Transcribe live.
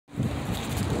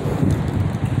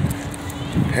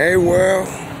Hey world,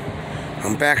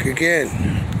 I'm back again.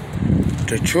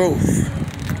 The truth.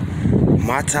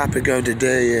 My topic of the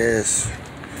day is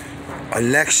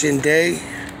election day,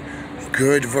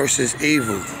 good versus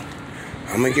evil.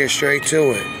 I'm gonna get straight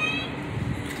to it.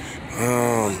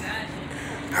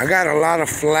 I got a lot of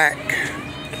flack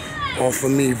off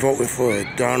of me voting for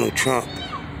Donald Trump.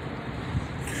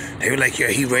 They were like, yeah,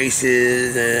 he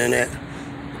racist and that.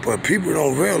 But people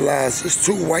don't realize it's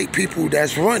two white people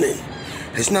that's running.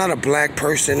 It's not a black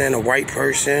person and a white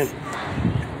person,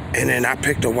 and then I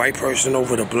picked a white person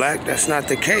over the black. That's not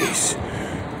the case.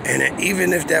 And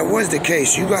even if that was the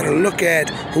case, you got to look at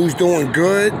who's doing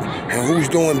good and who's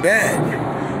doing bad.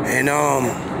 And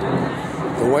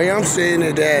the way I'm saying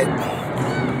it, that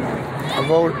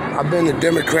I've been a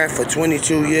Democrat for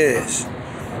 22 years,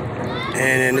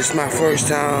 and it's my first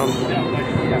time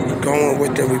going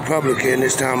with the Republican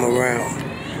this time around.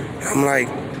 I'm like,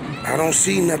 I don't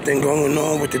see nothing going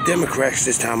on with the Democrats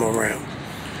this time around.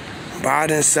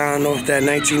 Biden signed off that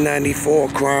 1994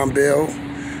 crime bill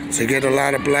to get a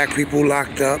lot of black people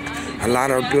locked up. A lot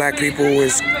of black people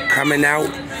was coming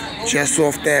out just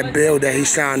off that bill that he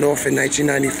signed off in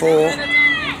 1994.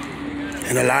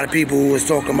 And a lot of people was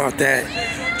talking about that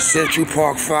Central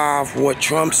Park 5, what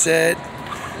Trump said.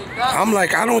 I'm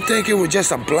like, I don't think it was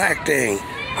just a black thing.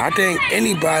 I think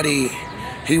anybody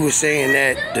he was saying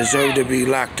that deserved to be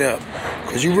locked up.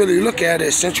 Because you really look at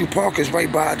it, Central Park is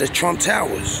right by the Trump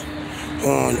Towers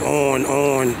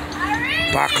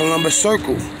by Columbus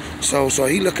Circle. So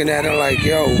he looking at it like,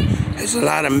 yo, there's a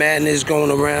lot of madness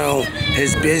going around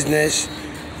his business.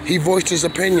 He voiced his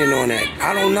opinion on that.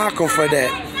 I don't knock him for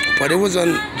that. But it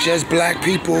wasn't just black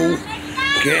people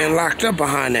getting locked up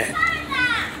behind that.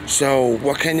 So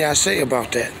what can y'all say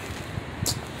about that?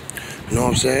 You know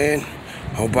what I'm saying?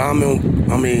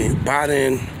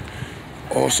 Biden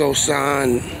also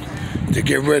signed to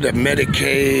get rid of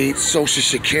Medicaid, Social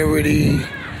Security,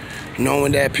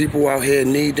 knowing that people out here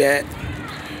need that.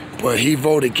 But he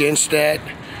voted against that,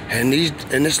 and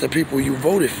it's the people you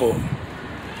voted for.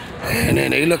 And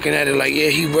then they looking at it like, yeah,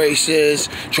 he racist,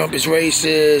 Trump is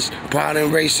racist, Biden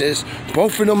racist.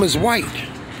 Both of them is white.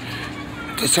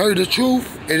 To tell you the truth,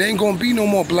 it ain't gonna be no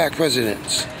more black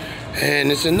presidents.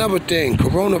 And it's another thing,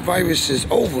 coronavirus is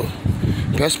over.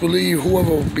 Best believe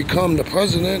whoever become the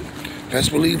president,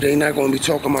 best believe they not gonna be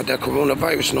talking about that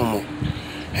coronavirus no more.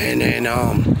 And then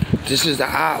this is the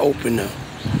eye opener.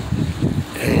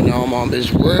 And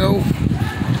it's real.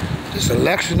 This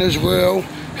election is real.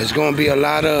 There's gonna be a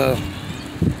lot of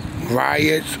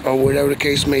riots or whatever the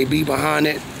case may be behind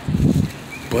it.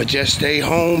 But just stay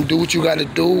home, do what you gotta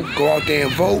do, go out there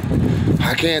and vote.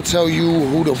 I can't tell you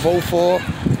who to vote for,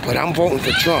 but I'm voting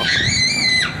for Trump.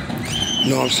 You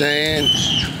know what I'm saying?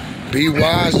 Be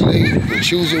wisely and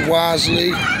choose it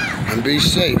wisely and be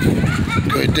safe.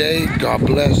 Good day. God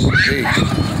bless.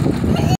 Peace.